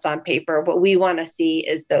they're just on paper. What we want to see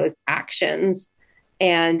is those actions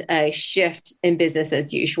and a shift in business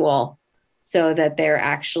as usual so that they're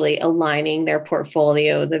actually aligning their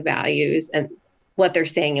portfolio, the values, and what they're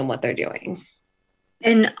saying and what they're doing.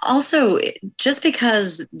 And also, just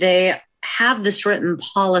because they have this written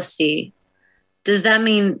policy, does that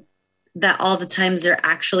mean that all the times they're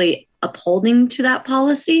actually upholding to that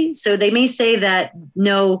policy? So they may say that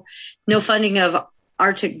no funding of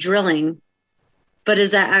Arctic drilling, but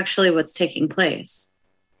is that actually what's taking place?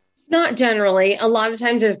 Not generally. A lot of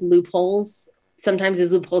times there's loopholes. Sometimes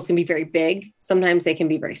those loopholes can be very big. Sometimes they can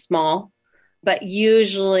be very small. But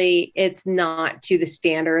usually it's not to the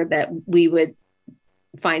standard that we would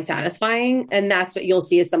find satisfying. And that's what you'll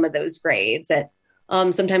see is some of those grades that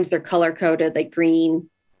sometimes they're color coded, like green,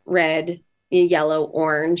 red, yellow,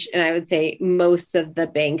 orange. And I would say most of the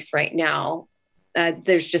banks right now,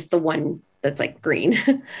 there's just the one that's like green.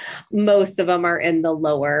 Most of them are in the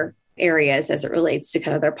lower areas as it relates to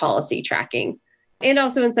kind of their policy tracking. And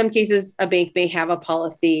also in some cases, a bank may have a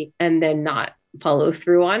policy and then not follow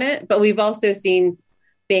through on it. But we've also seen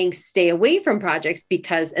banks stay away from projects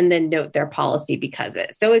and then note their policy because of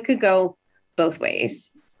it. So it could go both ways.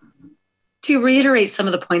 To reiterate some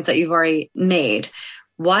of the points that you've already made,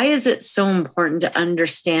 why is it so important to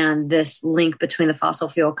understand this link between the fossil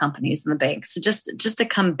fuel companies and the banks? So just to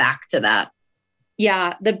come back to that.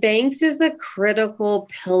 Yeah, the banks is a critical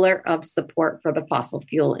pillar of support for the fossil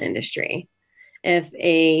fuel industry. If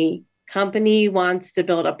a company wants to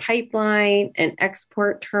build a pipeline, an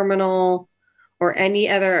export terminal, or any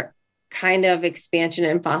other kind of expansion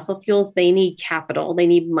in fossil fuels, they need capital, they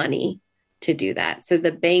need money to do that. So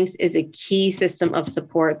the banks is a key system of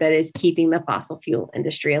support that is keeping the fossil fuel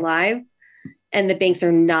industry alive. And the banks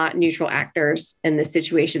are not neutral actors in this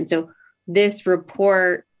situation. So this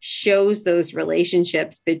report shows those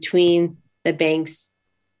relationships between the banks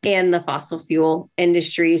and the fossil fuel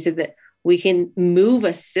industry so that we can move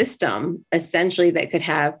a system essentially that could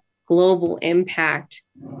have global impact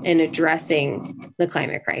in addressing the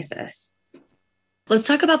climate crisis. Let's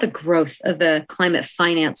talk about the growth of the climate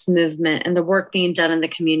finance movement and the work being done in the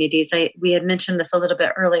communities. We had mentioned this a little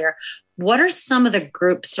bit earlier. What are some of the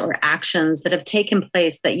groups or actions that have taken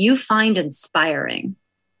place that you find inspiring?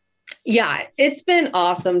 Yeah, it's been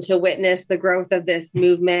awesome to witness the growth of this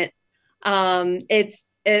movement. As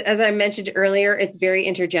I mentioned earlier, it's very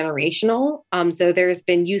intergenerational. So there's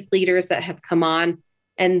been youth leaders that have come on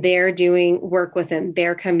and they're doing work within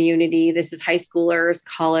their community. This is high schoolers,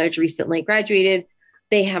 college, recently graduated.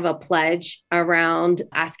 They have a pledge around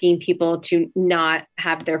asking people to not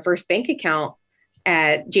have their first bank account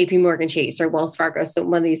at JP Morgan Chase or Wells Fargo. So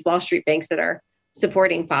one of these Wall Street banks that are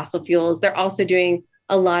supporting fossil fuels. They're also doing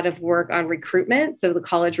a lot of work on recruitment. So the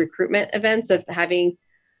college recruitment events of having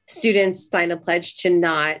students sign a pledge to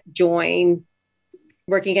not join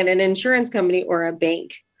working at an insurance company or a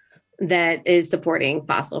bank that is supporting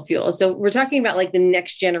fossil fuels. So we're talking about like the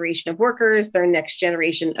next generation of workers, their next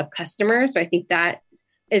generation of customers. So I think that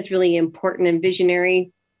is really important and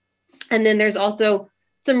visionary. And then there's also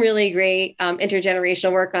some really great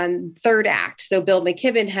intergenerational work on Third Act. So Bill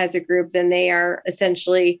McKibben has a group, then they are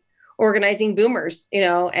essentially organizing boomers,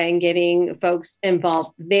 and getting folks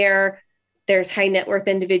involved there. There's high net worth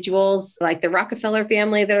individuals like the Rockefeller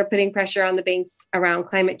family that are putting pressure on the banks around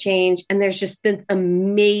climate change. And there's just been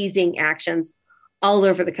amazing actions all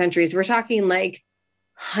over the countries. We're talking like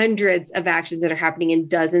hundreds of actions that are happening in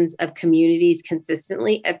dozens of communities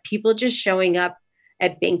consistently of people just showing up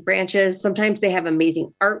at bank branches. Sometimes they have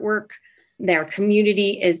amazing artwork. Their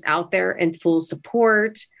community is out there in full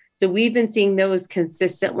support. So we've been seeing those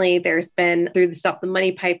consistently. There's been through the Stop the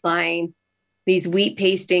Money pipeline, these wheat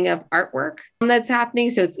pasting of artwork that's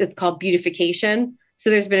happening. So it's called beautification.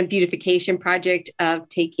 So there's been a beautification project of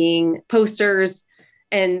taking posters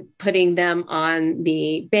and putting them on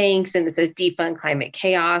the banks. And it says defund climate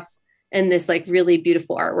chaos. And this like really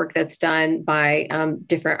beautiful artwork that's done by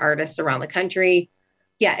different artists around the country.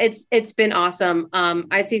 Yeah, it's been awesome.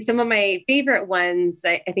 I'd say some of my favorite ones,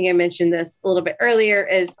 I think I mentioned this a little bit earlier,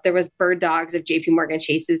 is there was Bird Dogs of JP Morgan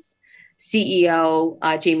Chase's CEO,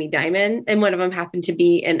 Jamie Dimon. And one of them happened to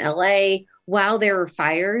be in LA while there were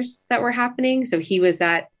fires that were happening. So he was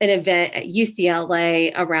at an event at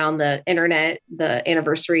UCLA around the internet, the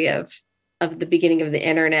anniversary of of the beginning of the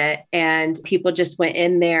internet, and people just went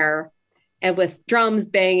in there and with drums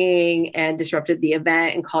banging and disrupted the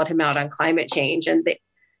event and called him out on climate change. And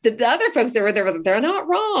the other folks that were there, they're not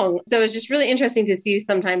wrong. So it's just really interesting to see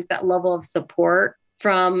sometimes that level of support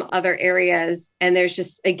from other areas. And there's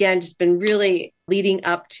just, again, just been really leading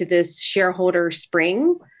up to this shareholder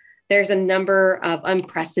spring. There's a number of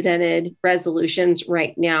unprecedented resolutions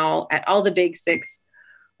right now at all the big six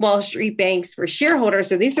Wall Street banks for shareholders.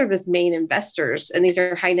 So these are the main investors, and these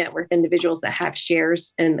are high net worth individuals that have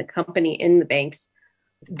shares in the company, in the banks.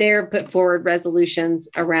 They're put forward resolutions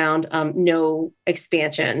around no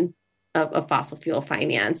expansion of fossil fuel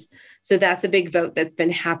finance. So that's a big vote that's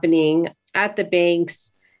been happening at the banks.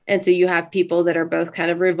 And so you have people that are both kind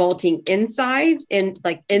of revolting inside in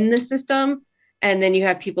the system. And then you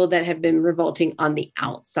have people that have been revolting on the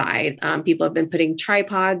outside. People have been putting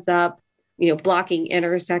tripods up, blocking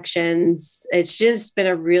intersections. It's just been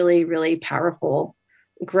a really, really powerful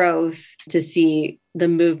growth to see the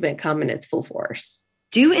movement come in its full force.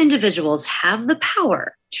 Do individuals have the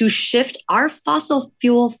power to shift our fossil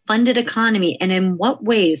fuel funded economy? And in what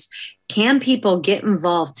ways can people get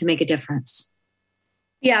involved to make a difference?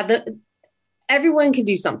 Yeah, everyone can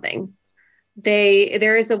do something.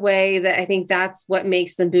 There is a way that I think that's what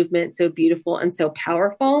makes the movement so beautiful and so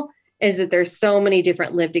powerful, is that there's so many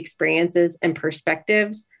different lived experiences and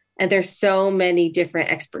perspectives, and there's so many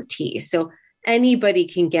different expertise. So anybody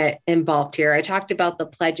can get involved here. I talked about the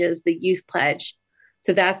pledges, the youth pledge.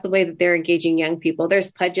 So that's the way that they're engaging young people.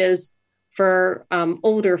 There's pledges for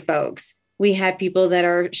older folks. We have people that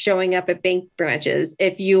are showing up at bank branches.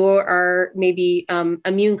 If you are maybe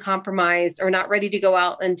immune compromised or not ready to go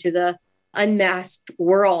out into the unmasked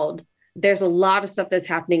world, there's a lot of stuff that's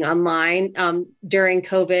happening online. During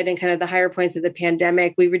COVID and kind of the higher points of the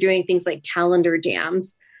pandemic, we were doing things like calendar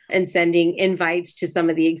jams and sending invites to some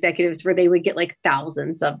of the executives where they would get like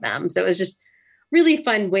thousands of them. So it was just really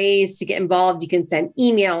fun ways to get involved. You can send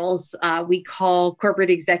emails. We call corporate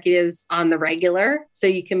executives on the regular. So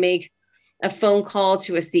you can make a phone call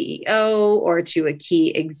to a CEO or to a key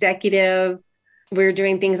executive. We're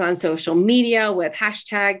doing things on social media with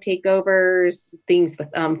hashtag takeovers, things with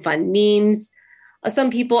fun memes. Some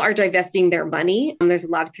people are divesting their money. There's a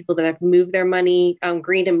lot of people that have moved their money.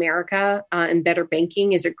 Green America and Better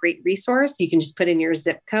Banking is a great resource. You can just put in your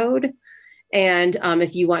zip code. And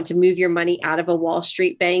if you want to move your money out of a Wall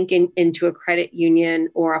Street bank into a credit union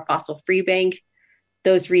or a fossil-free bank,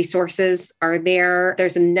 those resources are there.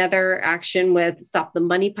 There's another action with Stop the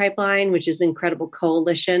Money Pipeline, which is an incredible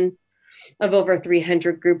coalition of over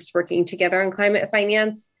 300 groups working together on climate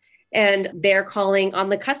finance. And they're calling on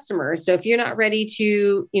the customers. So if you're not ready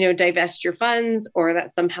to, divest your funds, or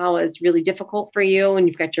that somehow is really difficult for you and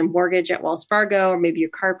you've got your mortgage at Wells Fargo, or maybe your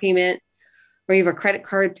car payment, or you have a credit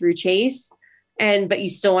card through Chase, but you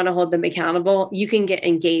still want to hold them accountable, you can get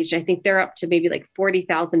engaged. I think they're up to maybe like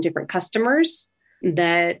 40,000 different customers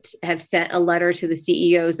that have sent a letter to the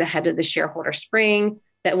CEOs ahead of the shareholder spring,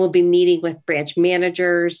 that will be meeting with branch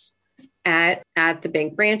managers at the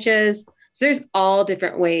bank branches. So there's all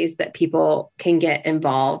different ways that people can get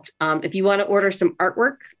involved. If you want to order some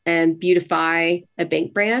artwork and beautify a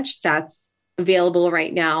bank branch, that's available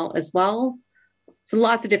right now as well. So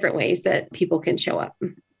lots of different ways that people can show up.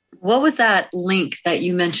 What was that link that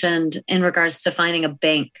you mentioned in regards to finding a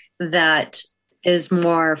bank that is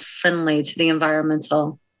more friendly to the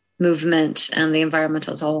environmental movement and the environment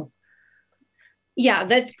as a whole? Yeah,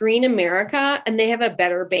 that's Green America, and they have a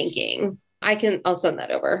Better Banking. I'll send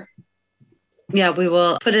that over. Yeah, we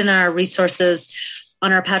will put in our resources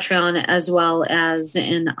on our Patreon as well as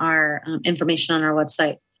in our information on our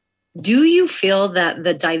website. Do you feel that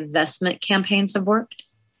the divestment campaigns have worked?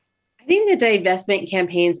 I think the divestment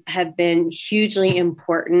campaigns have been hugely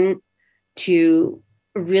important to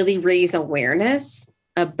really raise awareness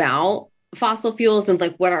about fossil fuels and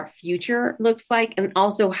like what our future looks like, and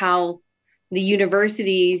also how the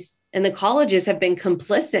universities and the colleges have been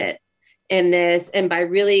complicit in this. And by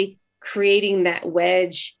really creating that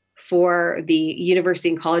wedge for the university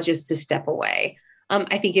and colleges to step away,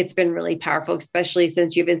 I think it's been really powerful, especially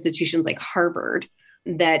since you have institutions like Harvard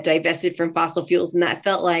that divested from fossil fuels, and that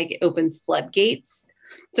felt like it opened floodgates.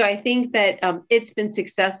 So I think that it's been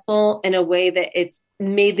successful in a way that it's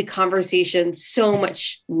made the conversation so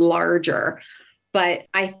much larger. But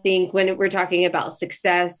I think when we're talking about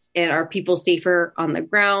success and are people safer on the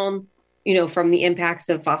ground, from the impacts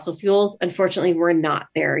of fossil fuels, unfortunately, we're not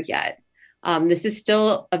there yet. This is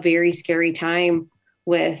still a very scary time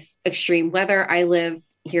with extreme weather. I live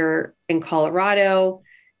here in Colorado,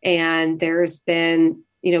 and there's been,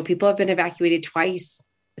 people have been evacuated twice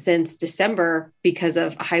since December because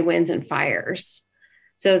of high winds and fires.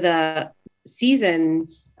 So the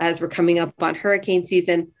seasons, as we're coming up on hurricane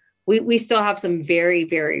season, we still have some very,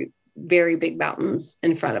 very, very big mountains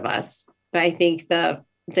in front of us. But I think the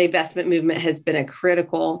divestment movement has been a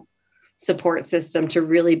critical support system to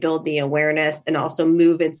really build the awareness and also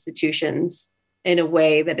move institutions in a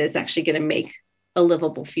way that is actually going to make a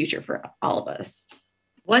livable future for all of us.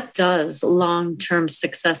 What does long-term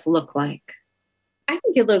success look like? I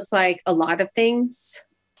think it looks like a lot of things.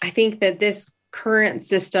 I think that this current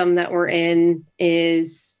system that we're in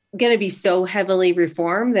is going to be so heavily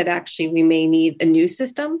reformed that actually we may need a new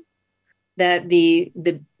system, that the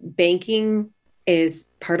banking is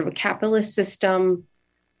part of a capitalist system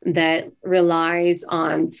that relies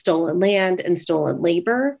on stolen land and stolen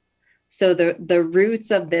labor. So the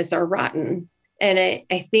roots of this are rotten. And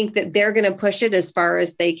I think that they're going to push it as far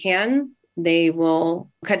as they can. They will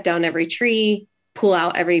cut down every tree, pull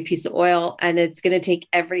out every piece of oil, and it's going to take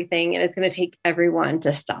everything and it's going to take everyone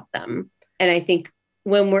to stop them. And I think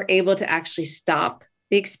when we're able to actually stop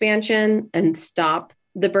the expansion and stop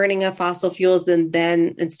the burning of fossil fuels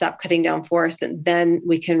and stop cutting down forests, and then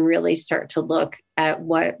we can really start to look at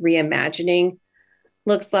what reimagining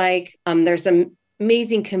looks like. There's some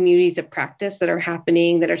amazing communities of practice that are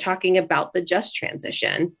happening that are talking about the just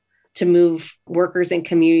transition to move workers and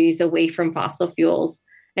communities away from fossil fuels.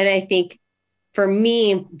 And I think for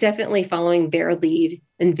me, definitely following their lead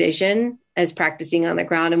and vision as practicing on the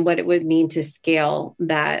ground and what it would mean to scale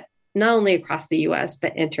that not only across the US,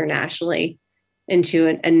 but internationally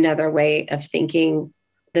into another way of thinking,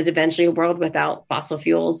 that eventually a world without fossil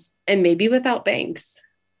fuels and maybe without banks.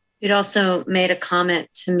 You'd also made a comment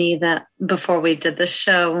to me that before we did this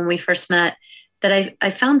show, when we first met, that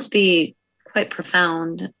I found to be quite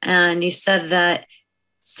profound. And you said that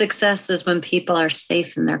success is when people are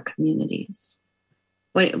safe in their communities.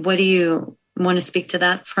 What do you want to speak to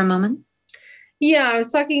that for a moment? Yeah, I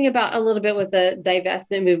was talking about a little bit with the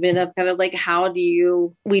divestment movement of kind of like, how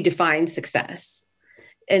do we define success?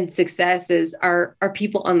 And success is, are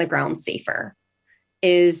people on the ground safer?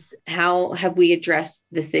 Is how have we addressed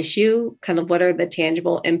this issue? Kind of what are the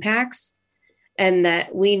tangible impacts? And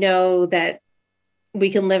that we know that we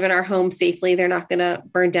can live in our home safely. They're not going to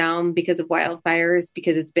burn down because of wildfires,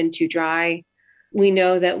 because it's been too dry. We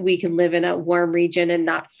know that we can live in a warm region and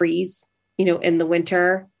not freeze, in the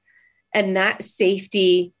winter. And that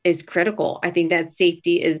safety is critical. I think that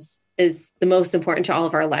safety is the most important to all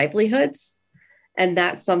of our livelihoods. And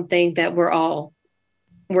that's something that we're all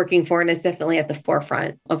working for and is definitely at the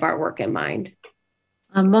forefront of our work in mind.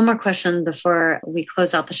 One more question before we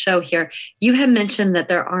close out the show here. You had mentioned that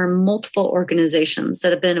there are multiple organizations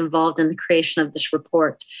that have been involved in the creation of this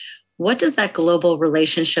report. What does that global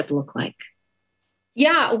relationship look like?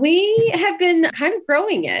 Yeah, we have been kind of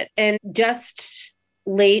growing it. And just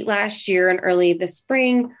late last year and early this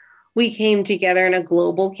spring, we came together in a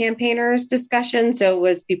global campaigners discussion. So it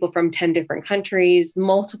was people from 10 different countries,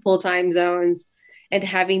 multiple time zones, and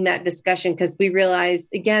having that discussion, because we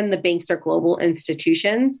realized, again, the banks are global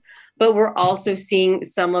institutions, but we're also seeing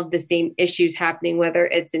some of the same issues happening, whether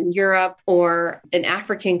it's in Europe or in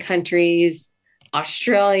African countries,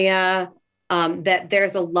 Australia, that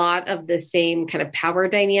there's a lot of the same kind of power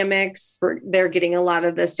dynamics. They're getting a lot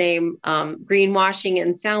of the same greenwashing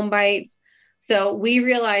and sound bites. So we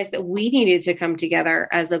realized that we needed to come together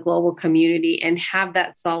as a global community and have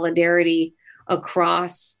that solidarity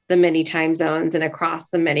across the many time zones and across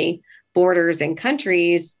the many borders and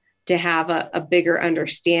countries to have a bigger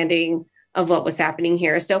understanding of what was happening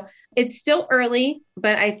here. So it's still early,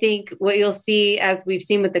 but I think what you'll see, as we've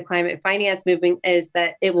seen with the climate finance movement, is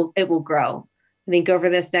that it will grow. I think over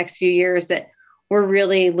this next few years that we're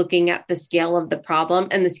really looking at the scale of the problem,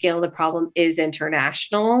 and the scale of the problem is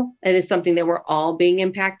international. It is something that we're all being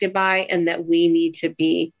impacted by, and that we need to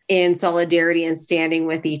be in solidarity and standing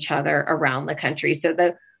with each other around the country. So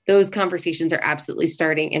those conversations are absolutely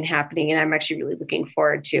starting and happening. And I'm actually really looking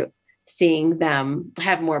forward to seeing them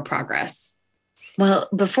have more progress. Well,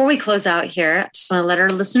 before we close out here, I just want to let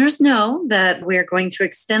our listeners know that we're going to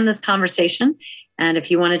extend this conversation. And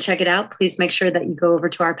if you want to check it out, please make sure that you go over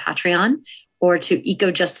to our Patreon or to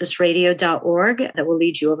ecojusticeradio.org. That will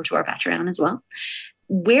lead you over to our Patreon as well.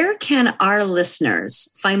 Where can our listeners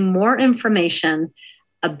find more information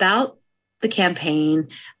about the campaign,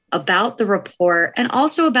 about the report, and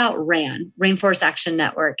also about RAN, Rainforest Action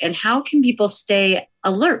Network? And how can people stay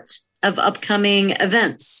alert of upcoming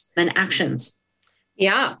events and actions?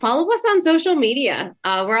 Yeah, follow us on social media.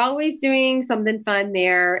 We're always doing something fun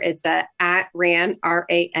there. It's at RAN,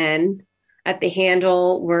 RAN. At the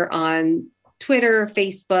handle, we're on Twitter,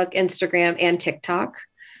 Facebook, Instagram, and TikTok.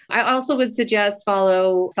 I also would suggest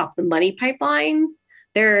follow Stop the Money Pipeline.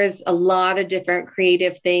 There's a lot of different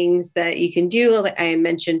creative things that you can do. Like I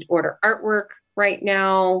mentioned, order artwork right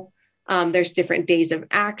now. There's different days of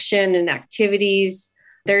action and activities.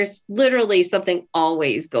 There's literally something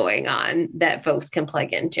always going on that folks can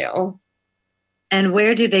plug into. And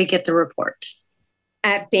where do they get the report?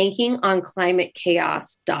 At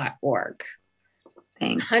bankingonclimatechaos.org.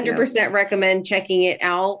 100% recommend checking it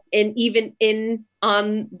out. And even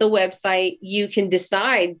on the website, you can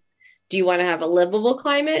decide, do you want to have a livable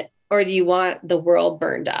climate or do you want the world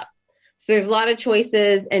burned up? So there's a lot of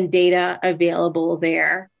choices and data available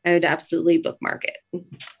there. I would absolutely bookmark it.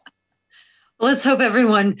 Let's hope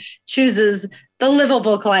everyone chooses the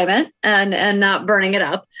livable climate and not burning it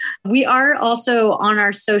up. We are also on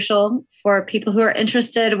our social for people who are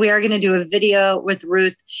interested. We are going to do a video with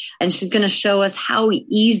Ruth, and she's going to show us how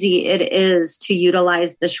easy it is to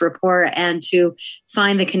utilize this report and to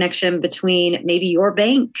find the connection between maybe your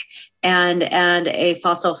bank and a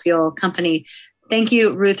fossil fuel company. Thank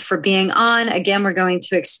you, Ruth, for being on. Again, we're going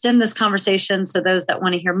to extend this conversation. So those that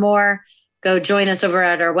want to hear more, go join us over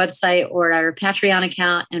at our website or at our Patreon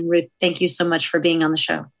account. And Ruth, thank you so much for being on the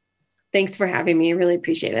show. Thanks for having me. I really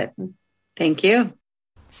appreciate it. Thank you.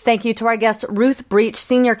 Thank you to our guest, Ruth Breach,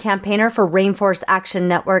 Senior Campaigner for Rainforest Action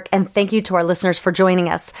Network, and thank you to our listeners for joining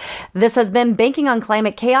us. This has been Banking on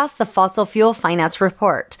Climate Chaos, the Fossil Fuel Finance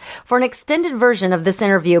Report. For an extended version of this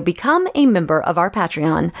interview, become a member of our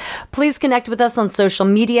Patreon. Please connect with us on social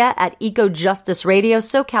media at Eco Justice Radio,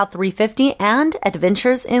 SoCal 350, and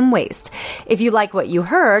Adventures in Waste. If you like what you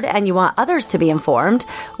heard and you want others to be informed,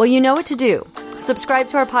 well, you know what to do. Subscribe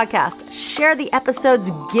to our podcast, share the episodes,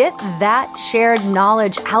 get that shared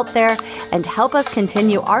knowledge out there, and help us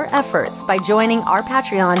continue our efforts by joining our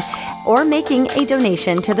Patreon or making a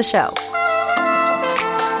donation to the show.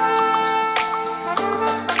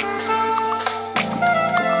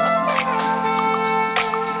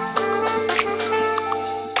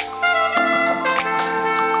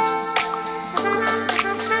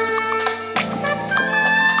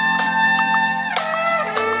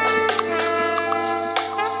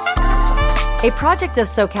 A project of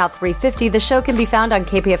SoCal 350, the show can be found on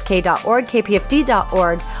kpfk.org,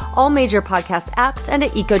 kpfd.org, all major podcast apps, and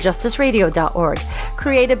at ecojusticeradio.org.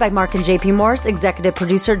 Created by Mark and JP Morse, executive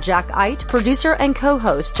producer Jack Eit, producer and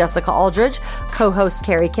co-host Jessica Aldridge, co-host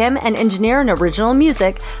Carrie Kim, and engineer and original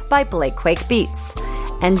music by Blake Quake Beats.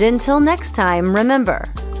 And until next time, remember,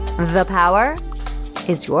 the power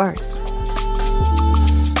is yours.